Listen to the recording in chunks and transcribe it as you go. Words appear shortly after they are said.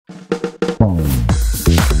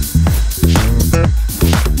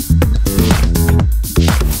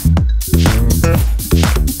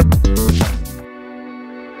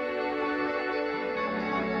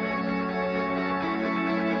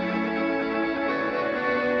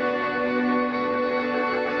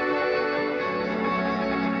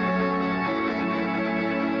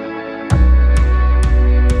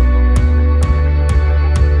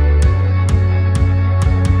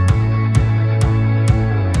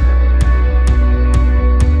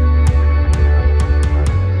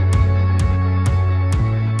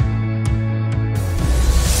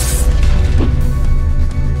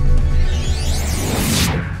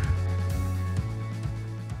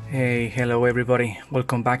Hello everybody,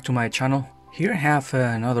 welcome back to my channel. Here I have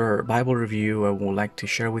another Bible review I would like to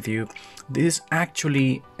share with you. This is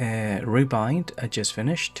actually a rebind I just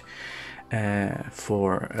finished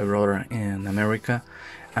for a brother in America,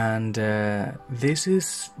 and this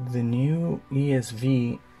is the new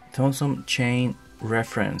ESV Thompson Chain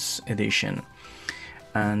Reference Edition,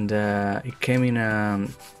 and it came in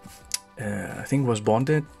I think it was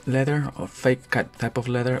bonded leather or fake cut type of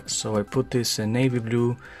leather, so I put this navy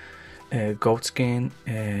blue goatskin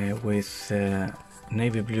with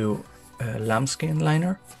navy blue lambskin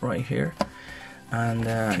liner right here, and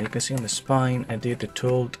you can see on the spine I did the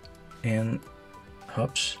tooled in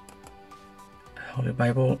hubs Holy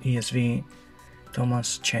Bible ESV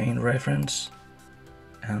Thomas Chain Reference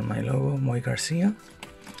and my logo Moiré Garcia,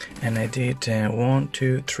 and I did 1,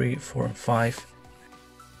 2, 3, 4, and 5,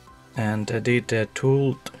 and I did the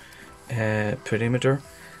tooled perimeter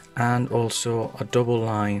and also a double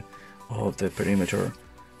line of the perimeter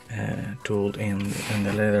tooled in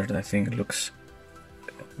the leather that I think looks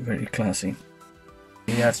very classy.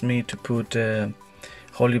 He asked me to put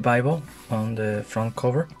Holy Bible on the front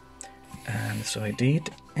cover, and so I did,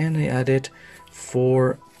 and I added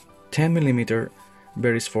 4 10mm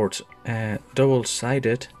Berisfords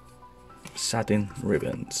double-sided satin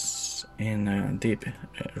ribbons in deep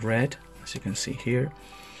red, as you can see here.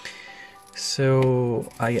 So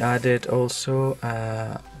I added also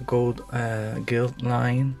a gold gilt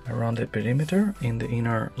line around the perimeter in the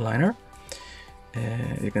inner liner.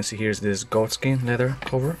 You can see here's this goatskin leather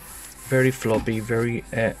cover, very floppy, very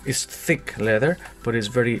it's thick leather, but it's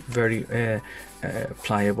very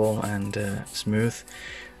pliable and smooth.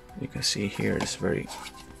 You can see here it's very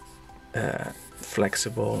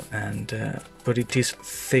flexible, and but it is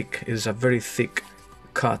thick. It's a very thick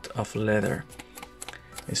cut of leather.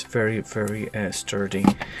 It's very sturdy.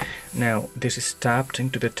 Now this is tapped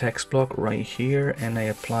into the text block right here, and I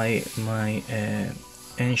apply my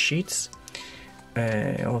end sheets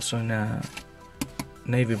also in a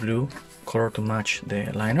navy blue color to match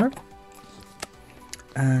the liner,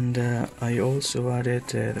 and I also added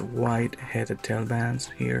the white headed tail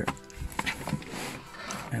bands here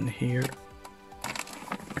and here,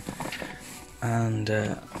 and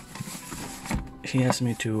he asked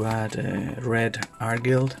me to add red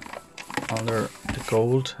artgilt under the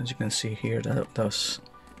gold. As you can see here, that's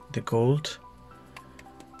the gold,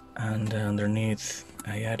 and underneath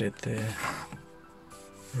I added the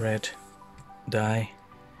red dye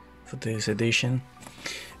for this edition.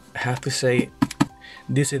 I have to say,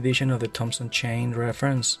 this edition of the Thompson Chain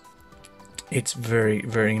Reference, it's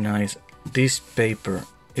very nice. This paper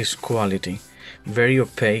is quality, very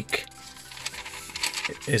opaque.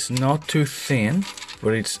 It's not too thin,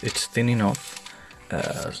 but it's thin enough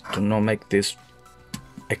to not make this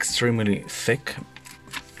extremely thick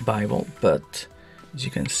Bible. But as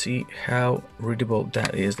you can see how readable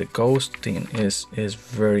that is. The ghosting is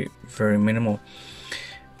very minimal.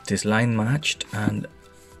 This line matched, and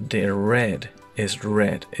the red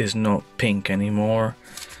is not pink anymore.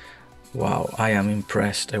 Wow, I am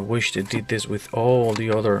impressed. I wish they did this with all the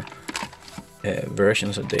other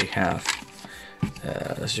versions that they have.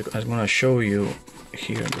 I'm gonna show you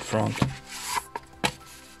here in the front.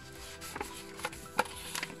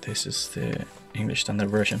 This is the English Standard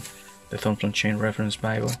Version, the Thompson Chain Reference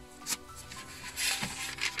Bible,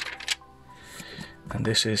 and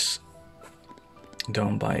this is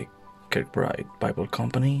done by Tcr Bible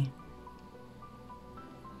Company.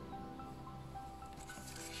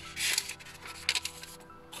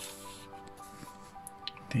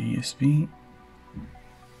 The ESV.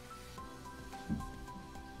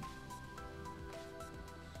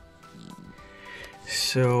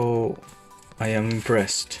 So I am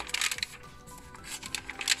impressed.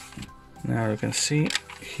 Now you can see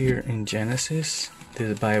here in Genesis,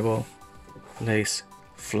 this Bible lays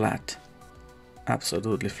flat,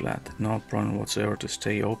 absolutely flat, no problem whatsoever to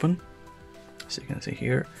stay open, as you can see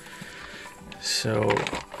here. So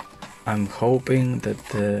I'm hoping that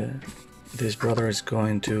the this brother is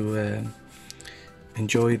going to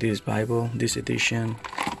enjoy this Bible, this edition.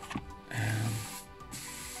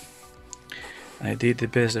 I did the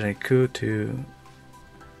best that I could to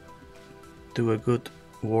do a good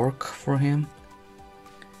work for him,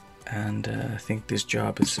 and I think this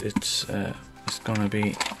job it's gonna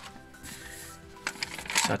be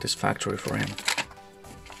satisfactory for him.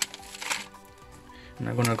 And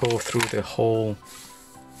I'm gonna go through the whole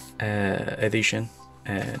edition.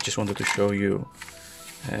 Just wanted to show you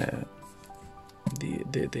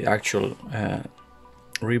the actual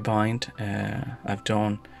rebind I've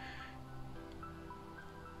done.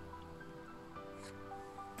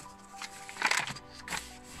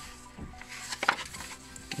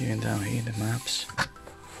 Even down here, the maps,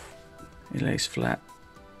 it lays flat.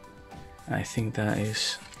 I think that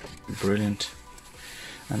is brilliant.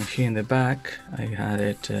 And here in the back, I had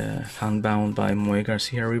it hand bound by Moiré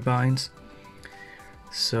Garcia rebinds.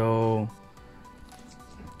 So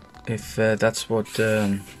if that's what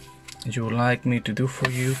you would like me to do for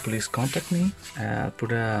you, please contact me. I'll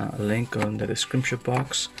put a link on the description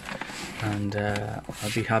box, and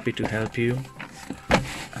I'll be happy to help you,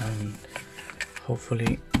 and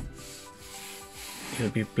hopefully you'll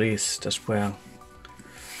be pleased as well.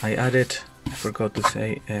 I added, I forgot to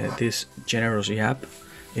say, this generous yap.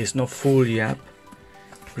 It's not full yap,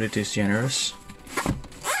 but it is generous.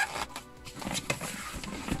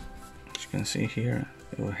 As you can see here,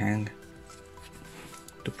 it will hang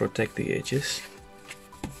to protect the edges.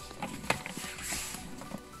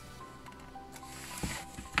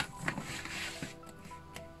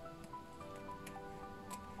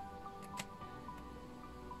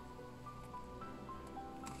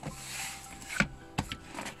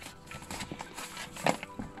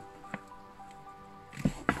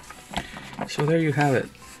 So there you have it.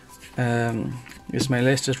 It's my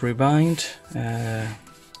latest rebind.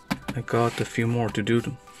 I got a few more to do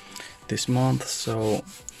this month, so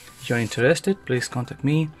if you're interested, please contact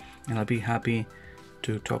me and I'll be happy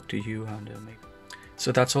to talk to you.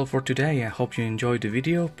 So that's all for today. I hope you enjoyed the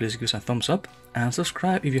video. Please give us a thumbs up and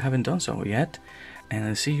subscribe if you haven't done so yet, and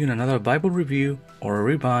I'll see you in another Bible review or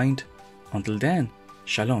a rebind. Until then,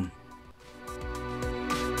 Shalom.